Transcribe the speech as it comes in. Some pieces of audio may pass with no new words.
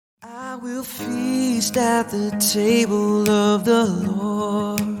I will feast at the table of the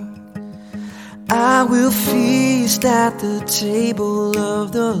Lord. I will feast at the table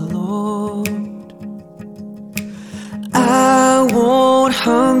of the Lord. I won't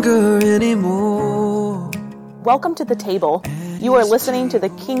hunger anymore. Welcome to The Table. You are listening to the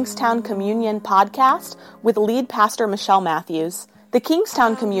Kingstown Communion podcast with lead pastor Michelle Matthews. The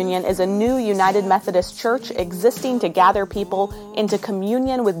Kingstown Communion is a new United Methodist church existing to gather people into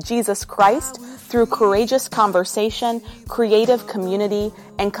communion with Jesus Christ through courageous conversation, creative community,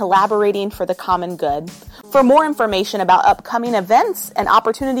 and collaborating for the common good. For more information about upcoming events and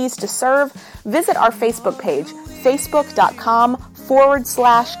opportunities to serve, visit our Facebook page,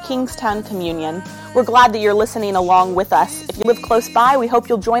 facebook.com/Kingstown Communion. We're glad that you're listening along with us. If you live close by, we hope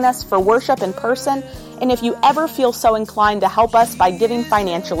you'll join us for worship in person. And if you ever feel so inclined to help us by giving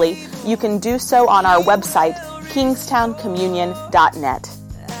financially, you can do so on our website, kingstowncommunion.net.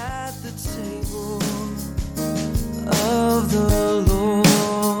 At the table of the Lord,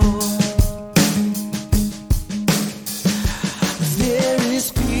 there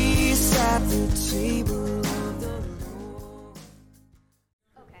is peace at the table of the Lord.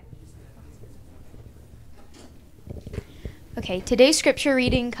 Okay, today's scripture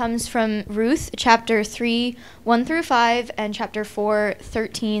reading comes from Ruth chapter 3, 1 through 5, and chapter 4,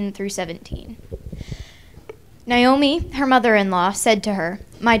 13 through 17. Naomi, her mother-in-law, said to her,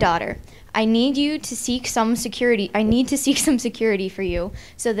 "My daughter, I need to seek some security for you,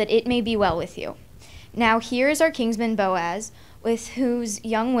 so that it may be well with you. Now here is our kinsman Boaz, with whose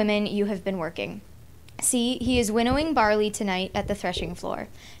young women you have been working. See, he is winnowing barley tonight at the threshing floor.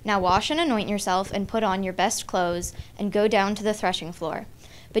 Now wash and anoint yourself, and put on your best clothes, and go down to the threshing floor.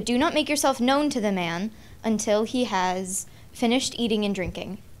 But do not make yourself known to the man until he has finished eating and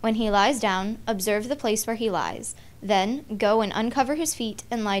drinking. When he lies down, observe the place where he lies. Then go and uncover his feet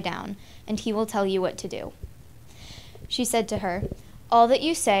and lie down, and he will tell you what to do." She said to her, "All that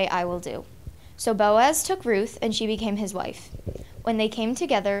you say I will do." So Boaz took Ruth, and she became his wife. When they came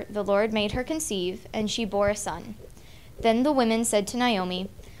together, the Lord made her conceive, and she bore a son. Then the women said to Naomi,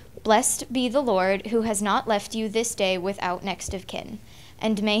 "Blessed be the Lord, who has not left you this day without next of kin,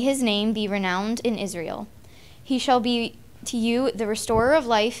 and may his name be renowned in Israel. He shall be to you the restorer of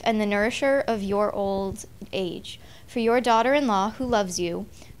life and the nourisher of your old age. For your daughter-in-law, who loves you,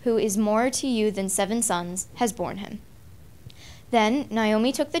 who is more to you than 7 sons, has borne him." Then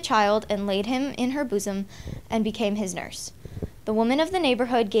Naomi took the child and laid him in her bosom and became his nurse. The woman of the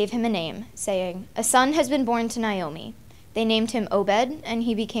neighborhood gave him a name, saying, "A son has been born to Naomi." They named him Obed, and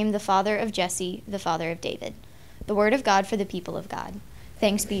he became the father of Jesse, the father of David. The word of God for the people of God.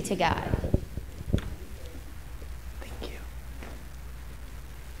 Thanks be to God. Thank you.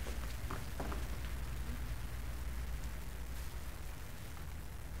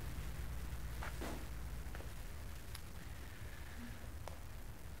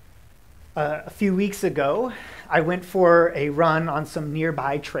 A few weeks ago, I went for a run on some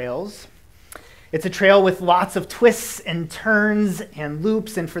nearby trails. It's a trail with lots of twists and turns and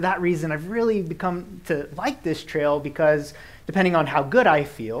loops, and for that reason, I've really become to like this trail because depending on how good I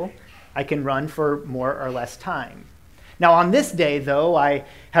feel, I can run for more or less time. Now, on this day, though, I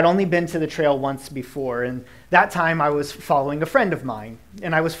had only been to the trail once before, and that time I was following a friend of mine.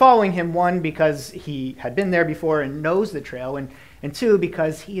 And I was following him, one, because he had been there before and knows the trail, and two,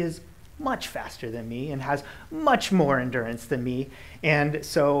 because he is much faster than me and has much more endurance than me. And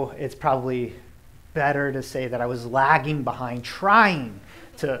so it's probably better to say that I was lagging behind trying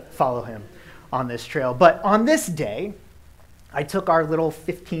to follow him on this trail. But on this day, I took our little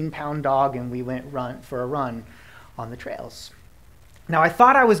 15-pound dog and we went for a run on the trails. Now, I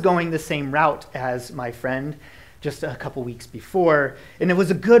thought I was going the same route as my friend just a couple weeks before, and it was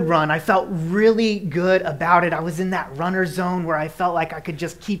a good run. I felt really good about it. I was in that runner zone where I felt like I could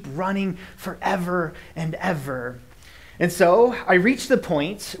just keep running forever and ever. And so I reached the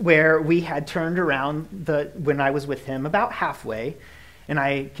point where we had turned around when I was with him about halfway, and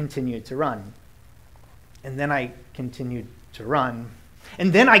I continued to run. And then I continued to run.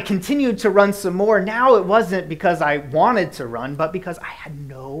 And then I continued to run some more. Now it wasn't because I wanted to run, but because I had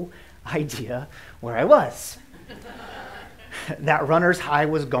no idea where I was. That runner's high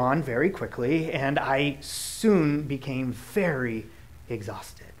was gone very quickly, and I soon became very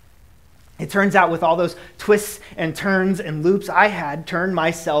exhausted. It turns out with all those twists and turns and loops, I had turned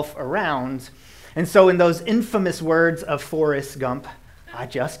myself around. And so in those infamous words of Forrest Gump, I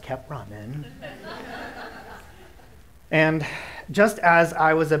just kept running. And just as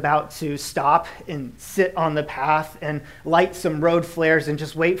I was about to stop and sit on the path and light some road flares and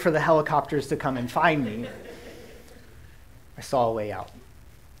just wait for the helicopters to come and find me, I saw a way out.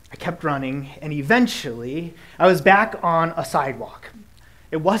 I kept running, and eventually I was back on a sidewalk.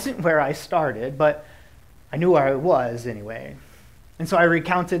 It wasn't where I started, but I knew where I was anyway. And so I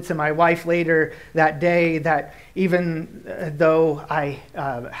recounted to my wife later that day that even though I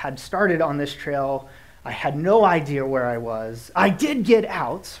had started on this trail, I had no idea where I was. I did get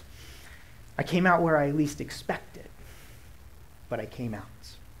out. I came out where I least expected, but I came out.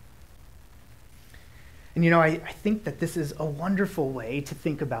 And I think that this is a wonderful way to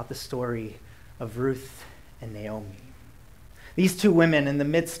think about the story of Ruth and Naomi. These two women, in the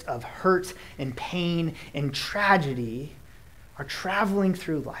midst of hurt and pain and tragedy, are traveling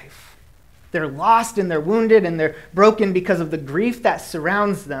through life. They're lost and they're wounded and they're broken because of the grief that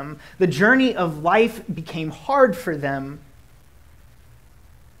surrounds them. The journey of life became hard for them,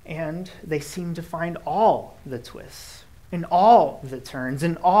 and they seem to find all the twists and all the turns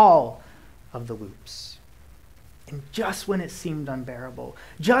and all of the loops. And just when it seemed unbearable,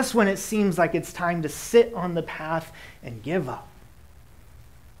 just when it seems like it's time to sit on the path and give up,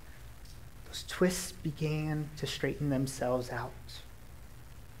 those twists began to straighten themselves out.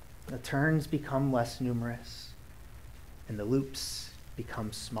 The turns become less numerous, and the loops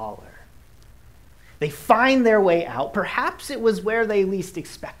become smaller. They find their way out. Perhaps it was where they least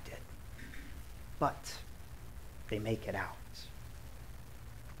expected, but they make it out.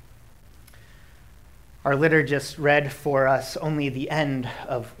 Our liturgist read for us only the end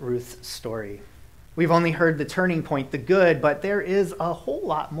of Ruth's story. We've only heard the turning point, the good, but there is a whole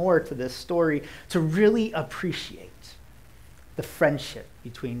lot more to this story to really appreciate the friendship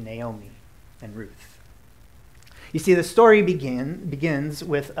between Naomi and Ruth. You see, the story begins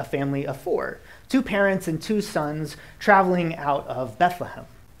with a family of 4, 2 parents and 2 sons traveling out of Bethlehem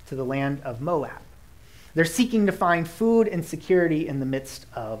to the land of Moab. They're seeking to find food and security in the midst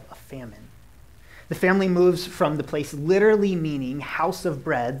of a famine. The family moves from the place literally meaning house of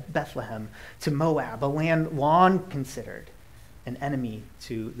bread, Bethlehem, to Moab, a land long considered an enemy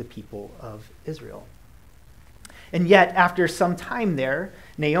to the people of Israel. And yet, after some time there,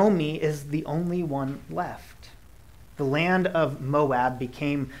 Naomi is the only one left. The land of Moab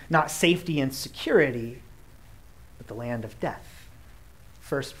became not safety and security, but the land of death,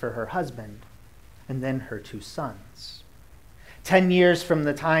 first for her husband and then her 2 sons. 10 years from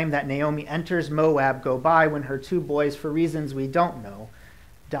the time that Naomi enters Moab go by when her 2 boys, for reasons we don't know,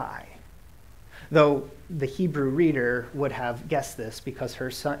 die. Though the Hebrew reader would have guessed this because her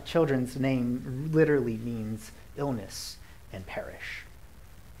children's name literally means illness and perish.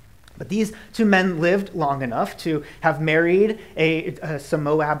 But these 2 men lived long enough to have married some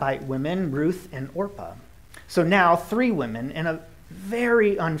Moabite women, Ruth and Orpah. So now 3 women in a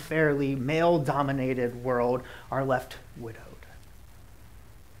very unfairly male-dominated world are left widowed.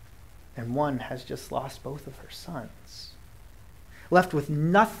 And one has just lost both of her sons. Left with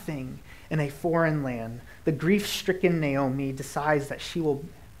nothing in a foreign land, the grief-stricken Naomi decides that she will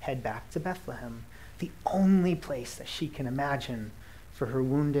head back to Bethlehem, the only place that she can imagine for her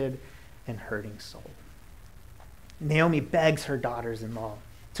wounded and hurting soul. Naomi begs her daughters-in-law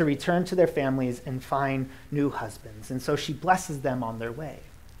to return to their families and find new husbands, and so she blesses them on their way.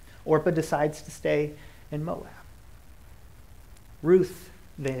 Orpah decides to stay in Moab. Ruth,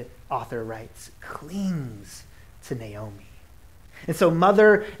 the author writes, clings to Naomi. And so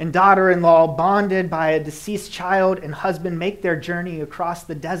mother and daughter-in-law, bonded by a deceased child and husband, make their journey across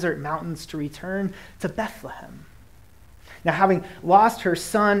the desert mountains to return to Bethlehem. Now, having lost her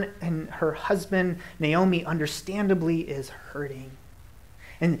son and her husband, Naomi understandably is hurting.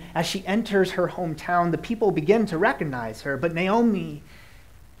 And as she enters her hometown, the people begin to recognize her. But Naomi,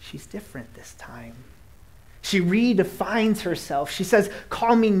 she's different this time. She redefines herself. She says,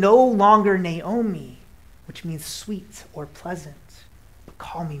 "Call me no longer Naomi," which means sweet or pleasant, but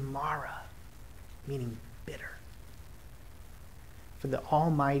call me Mara, meaning bitter. For the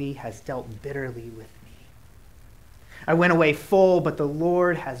Almighty has dealt bitterly with me. I went away full, but the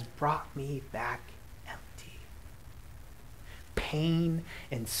Lord has brought me back empty. Pain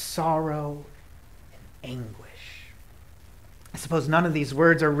and sorrow and anguish. I suppose none of these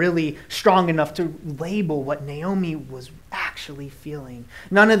words are really strong enough to label what Naomi was actually feeling.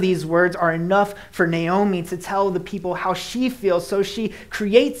 None of these words are enough for Naomi to tell the people how she feels, so she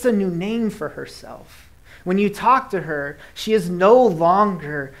creates a new name for herself. When you talk to her, she is no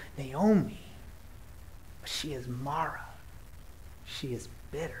longer Naomi, but she is Mara. She is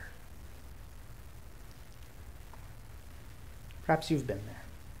bitter. Perhaps you've been there,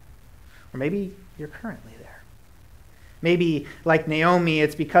 or maybe you're currently there. Maybe, like Naomi,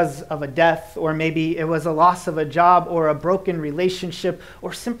 it's because of a death, or maybe it was a loss of a job, or a broken relationship,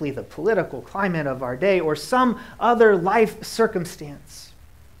 or simply the political climate of our day, or some other life circumstance.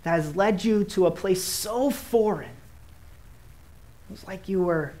 that has led you to a place so foreign. It was like you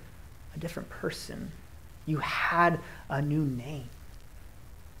were a different person. You had a new name.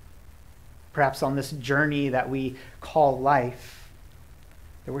 Perhaps on this journey that we call life,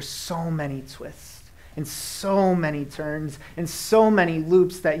 there were so many twists and so many turns and so many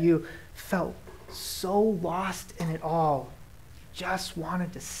loops that you felt so lost in it all. You just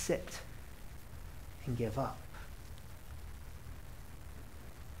wanted to sit and give up.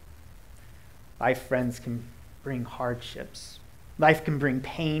 Life, friends, can bring hardships. Life can bring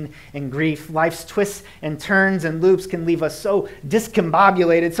pain and grief. Life's twists and turns and loops can leave us so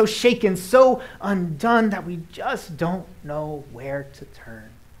discombobulated, so shaken, so undone that we just don't know where to turn.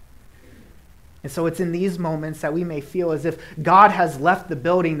 And so it's in these moments that we may feel as if God has left the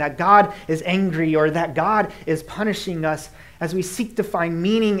building, that God is angry, or that God is punishing us. As we seek to find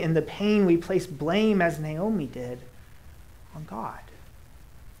meaning in the pain, we place blame, as Naomi did, on God.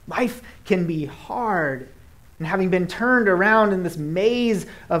 Life can be hard. And having been turned around in this maze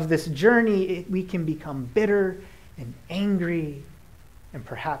of this journey, we can become bitter and angry and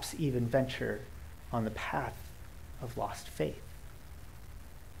perhaps even venture on the path of lost faith.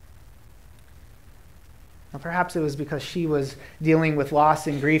 Now, perhaps it was because she was dealing with loss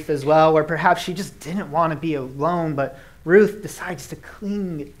and grief as well, or perhaps she just didn't want to be alone, but Ruth decides to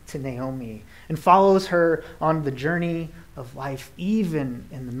cling to Naomi and follows her on the journey of life, even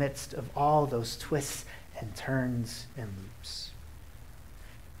in the midst of all those twists and turns and loops.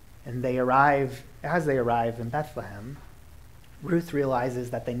 And as they arrive in Bethlehem, Ruth realizes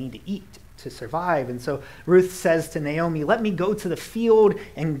that they need to eat to survive. And so Ruth says to Naomi, "Let me go to the field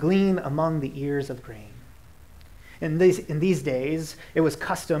and glean among the ears of grain." In these days, it was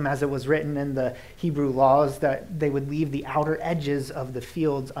custom, as it was written in the Hebrew laws, that they would leave the outer edges of the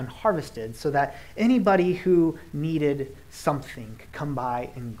fields unharvested so that anybody who needed something could come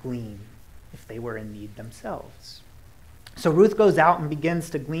by and glean if they were in need themselves. So Ruth goes out and begins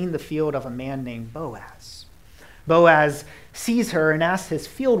to glean the field of a man named Boaz. Boaz sees her and asks his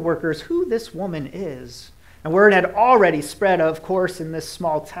field workers who this woman is. And word had already spread, of course, in this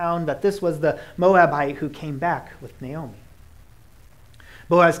small town that this was the Moabite who came back with Naomi.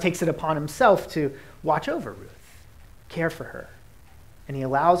 Boaz takes it upon himself to watch over Ruth, care for her, and he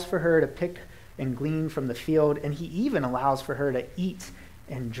allows for her to pick and glean from the field, and he even allows for her to eat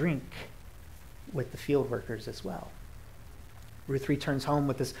and drink with the field workers as well. Ruth returns home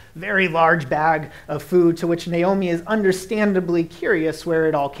with this very large bag of food, to which Naomi is understandably curious where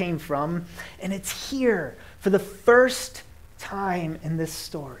it all came from. And it's here, for the first time in this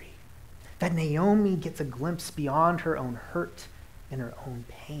story, that Naomi gets a glimpse beyond her own hurt and her own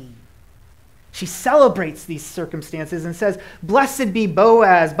pain. She celebrates these circumstances and says, "Blessed be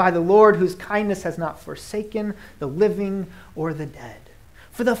Boaz by the Lord, whose kindness has not forsaken the living or the dead."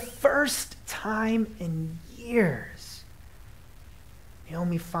 For the first time in years,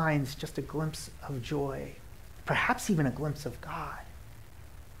 Naomi finds just a glimpse of joy, perhaps even a glimpse of God,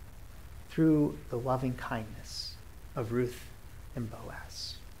 through the loving kindness of Ruth and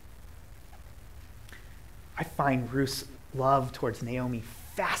Boaz. I find Ruth's love towards Naomi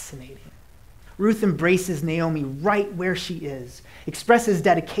fascinating. Ruth embraces Naomi right where she is, expresses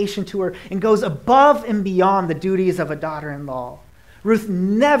dedication to her, and goes above and beyond the duties of a daughter-in-law. Ruth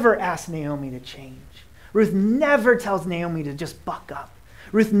never asks Naomi to change. Ruth never tells Naomi to just buck up.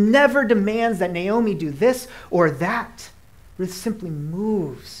 Ruth never demands that Naomi do this or that. Ruth simply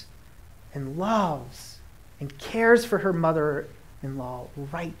moves and loves and cares for her mother-in-law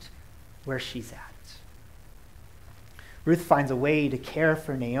right where she's at. Ruth finds a way to care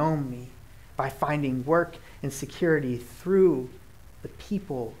for Naomi by finding work and security through the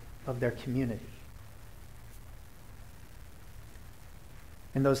people of their community.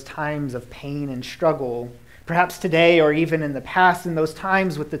 In those times of pain and struggle, perhaps today or even in the past, in those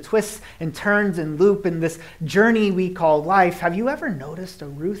times with the twists and turns and loop in this journey we call life, have you ever noticed a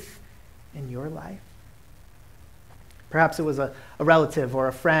Ruth in your life? Perhaps it was a relative or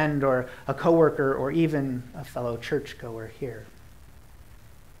a friend or a coworker or even a fellow churchgoer here.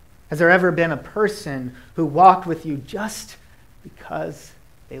 Has there ever been a person who walked with you just because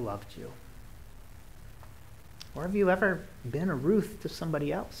they loved you? Or have you ever been a Ruth to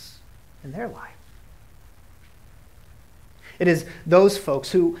somebody else in their life? It is those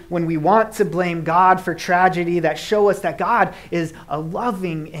folks who, when we want to blame God for tragedy, that show us that God is a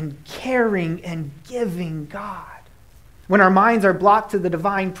loving and caring and giving God. When our minds are blocked to the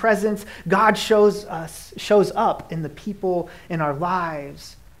divine presence, God shows up in the people in our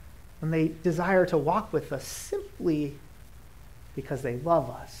lives when they desire to walk with us simply because they love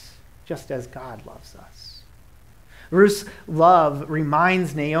us, just as God loves us. Ruth's love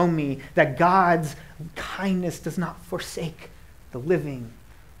reminds Naomi that God's kindness does not forsake the living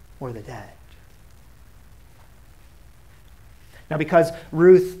or the dead. Now, because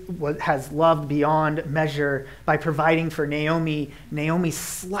Ruth has loved beyond measure by providing for Naomi, Naomi's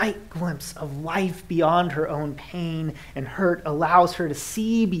slight glimpse of life beyond her own pain and hurt allows her to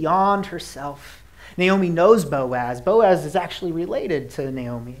see beyond herself. Naomi knows Boaz. Boaz is actually related to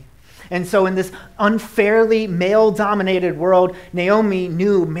Naomi. And so in this unfairly male-dominated world, Naomi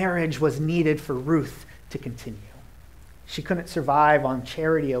knew marriage was needed for Ruth to continue. She couldn't survive on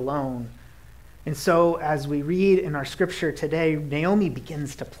charity alone. And so, as we read in our scripture today, Naomi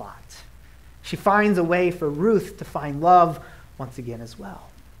begins to plot. She finds a way for Ruth to find love once again as well.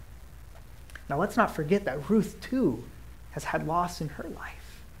 Now, let's not forget that Ruth, too, has had loss in her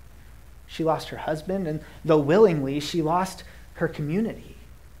life. She lost her husband, and though willingly, she lost her community.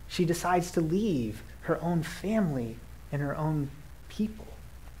 She decides to leave her own family and her own people.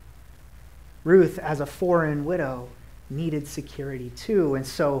 Ruth, as a foreign widow, needed security, too, and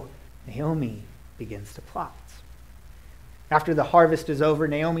so Naomi begins to plot. After the harvest is over,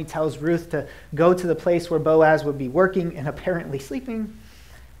 Naomi tells Ruth to go to the place where Boaz would be working and apparently sleeping.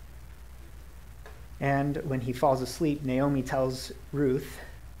 And when he falls asleep, Naomi tells Ruth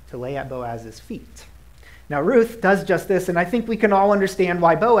to lay at Boaz's feet. Now, Ruth does just this, and I think we can all understand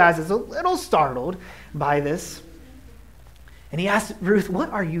why Boaz is a little startled by this. And he asks Ruth, "What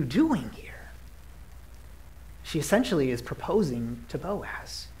are you doing here?" She essentially is proposing to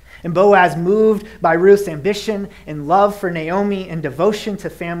Boaz. And Boaz, moved by Ruth's ambition and love for Naomi and devotion to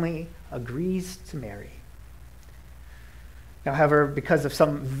family, agrees to marry. Now, however, because of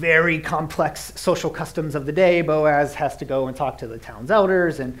some very complex social customs of the day, Boaz has to go and talk to the town's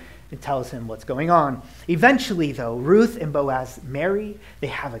elders and tells him what's going on. Eventually, though, Ruth and Boaz marry, they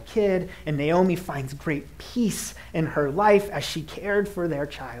have a kid, and Naomi finds great peace in her life as she cared for their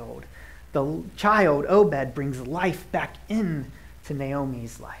child. The child, Obed, brings life back into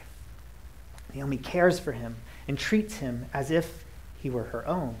Naomi's life. Naomi cares for him and treats him as if he were her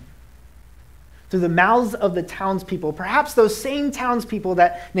own. Through the mouths of the townspeople, perhaps those same townspeople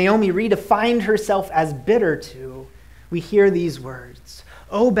that Naomi redefined herself as bitter to, we hear these words: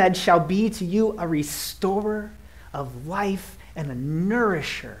 "Obed shall be to you a restorer of life and a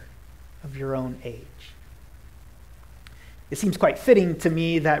nourisher of your own age." It seems quite fitting to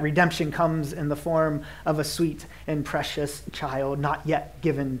me that redemption comes in the form of a sweet and precious child, not yet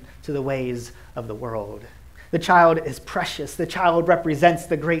given to the ways of the world. The child is precious. The child represents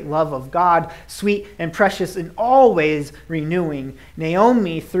the great love of God, sweet and precious and always renewing.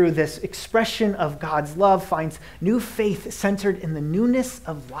 Naomi, through this expression of God's love, finds new faith centered in the newness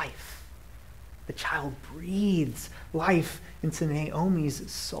of life. The child breathes life into Naomi's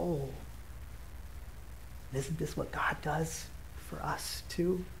soul. Isn't this what God does for us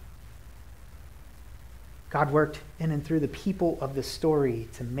too? God worked in and through the people of the story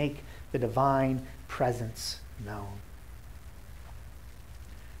to make the divine presence known.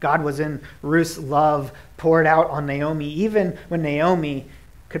 God was in Ruth's love poured out on Naomi, even when Naomi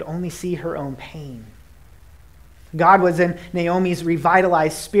could only see her own pain. God was in Naomi's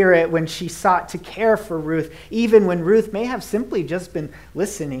revitalized spirit when she sought to care for Ruth, even when Ruth may have simply just been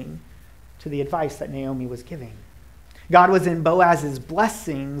listening to the advice that Naomi was giving. God was in Boaz's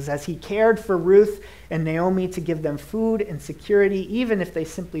blessings as he cared for Ruth and Naomi to give them food and security, even if they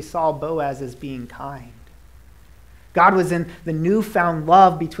simply saw Boaz as being kind. God was in the newfound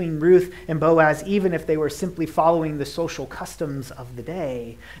love between Ruth and Boaz, even if they were simply following the social customs of the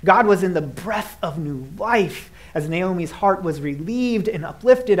day. God was in the breath of new life as Naomi's heart was relieved and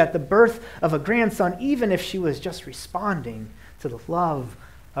uplifted at the birth of a grandson, even if she was just responding to the love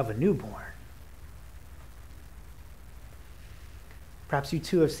of a newborn. Perhaps you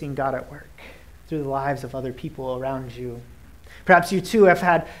too have seen God at work through the lives of other people around you. Perhaps you too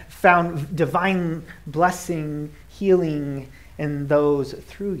have found divine blessing, healing in those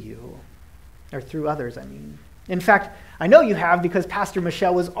through you, or through others, I mean. In fact, I know you have because Pastor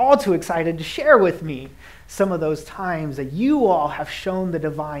Michelle was all too excited to share with me some of those times that you all have shown the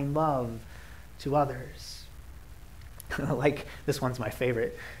divine love to others. Like, this one's my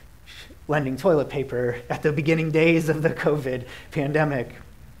favorite. Lending toilet paper at the beginning days of the COVID pandemic,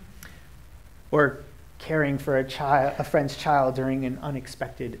 or caring for a friend's child during an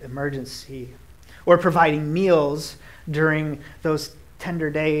unexpected emergency, or providing meals during those tender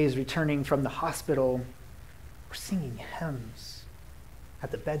days returning from the hospital, or singing hymns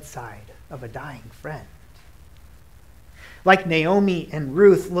at the bedside of a dying friend. Like Naomi and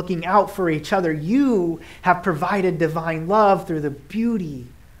Ruth looking out for each other, you have provided divine love through the beauty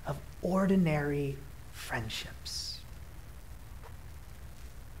of ordinary friendships.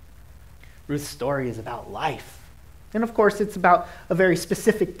 Ruth's story is about life. And of course, it's about a very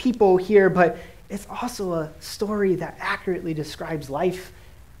specific people here, but it's also a story that accurately describes life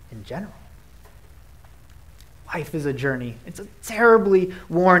in general. Life is a journey. It's a terribly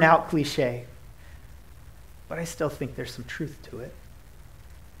worn out cliche, but I still think there's some truth to it.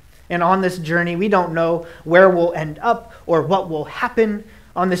 And on this journey, we don't know where we'll end up or what will happen.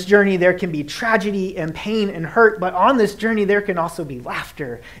 On this journey, there can be tragedy and pain and hurt, but on this journey, there can also be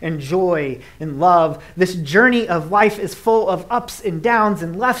laughter and joy and love. This journey of life is full of ups and downs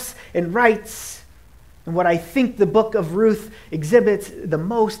and lefts and rights. And what I think the book of Ruth exhibits the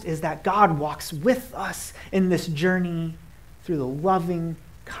most is that God walks with us in this journey through the loving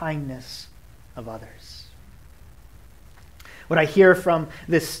kindness of others. What I hear from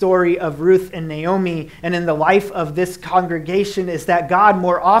this story of Ruth and Naomi and in the life of this congregation is that God,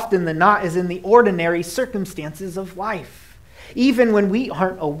 more often than not, is in the ordinary circumstances of life, even when we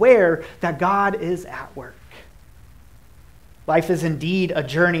aren't aware that God is at work. Life is indeed a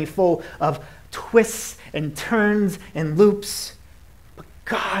journey full of twists and turns and loops, but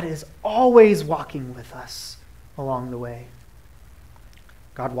God is always walking with us along the way.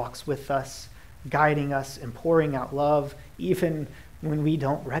 God walks with us, guiding us and pouring out love even when we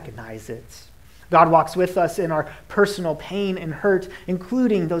don't recognize it. God walks with us in our personal pain and hurt,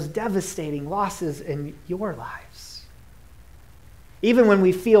 including those devastating losses in your lives. Even when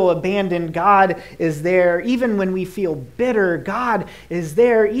we feel abandoned, God is there. Even when we feel bitter, God is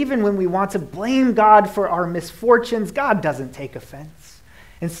there. Even when we want to blame God for our misfortunes, God doesn't take offense.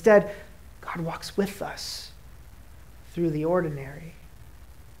 Instead, God walks with us through the ordinary.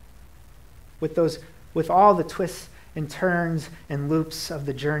 With all the twists and turns and loops of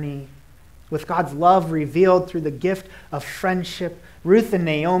the journey, with God's love revealed through the gift of friendship, Ruth and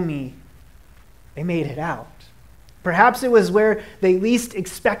Naomi, they made it out. Perhaps it was where they least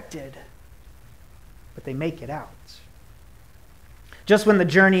expected, but they make it out. Just when the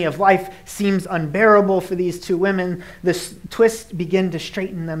journey of life seems unbearable for these two women, the twists begin to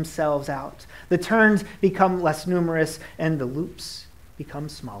straighten themselves out. The turns become less numerous, and the loops become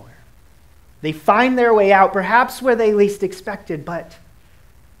smaller. They find their way out, perhaps where they least expected, but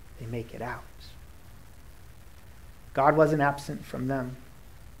they make it out. God wasn't absent from them,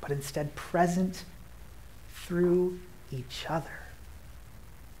 but instead present through each other.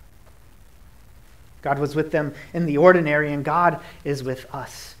 God was with them in the ordinary, and God is with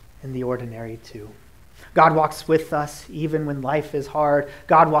us in the ordinary too. God walks with us even when life is hard.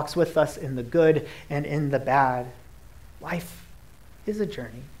 God walks with us in the good and in the bad. Life is a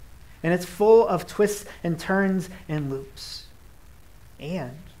journey. And it's full of twists and turns and loops.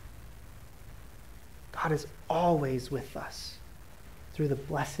 And God is always with us through the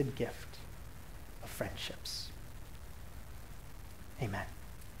blessed gift of friendships. Amen.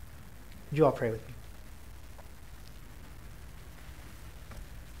 Would you all pray with me?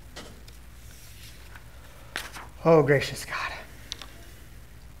 Oh, gracious God.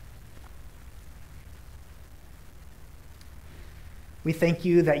 We thank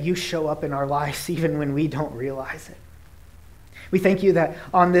you that you show up in our lives even when we don't realize it. We thank you that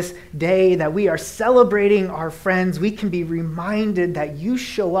on this day that we are celebrating our friends, we can be reminded that you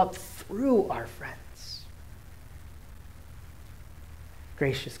show up through our friends.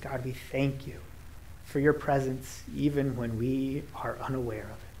 Gracious God, we thank you for your presence even when we are unaware of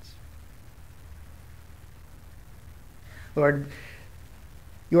it. Lord,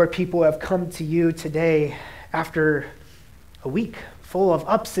 your people have come to you today after a week full of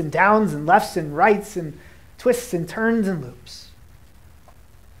ups and downs and lefts and rights and twists and turns and loops.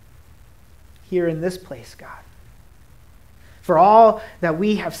 Here in this place, God, for all that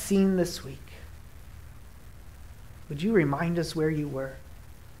we have seen this week, would you remind us where you were?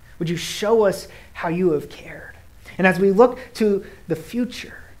 Would you show us how you have cared? And as we look to the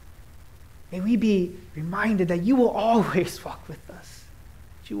future, may we be reminded that you will always walk with us.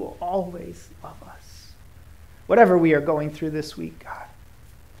 That you will always love us. Whatever we are going through this week, God,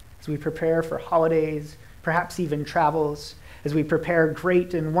 as we prepare for holidays, perhaps even travels, as we prepare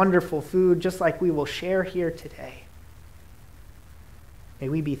great and wonderful food, just like we will share here today, may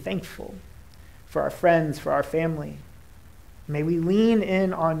we be thankful for our friends, for our family. May we lean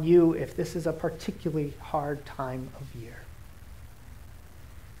in on you if this is a particularly hard time of year.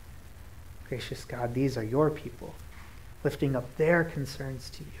 Gracious God, these are your people, lifting up their concerns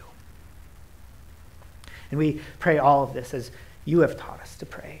to you. And we pray all of this as you have taught us to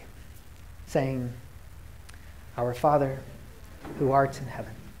pray, saying, Our Father, who art in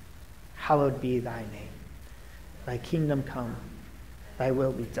heaven, hallowed be thy name. Thy kingdom come, thy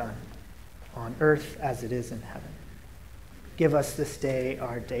will be done, on earth as it is in heaven. Give us this day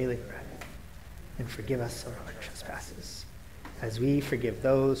our daily bread, and forgive us of our trespasses, as we forgive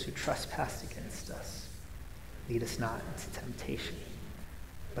those who trespass against us. Lead us not into temptation,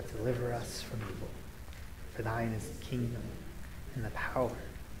 but deliver us from evil. For thine is the kingdom, and the power,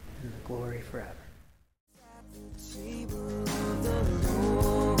 and the glory forever.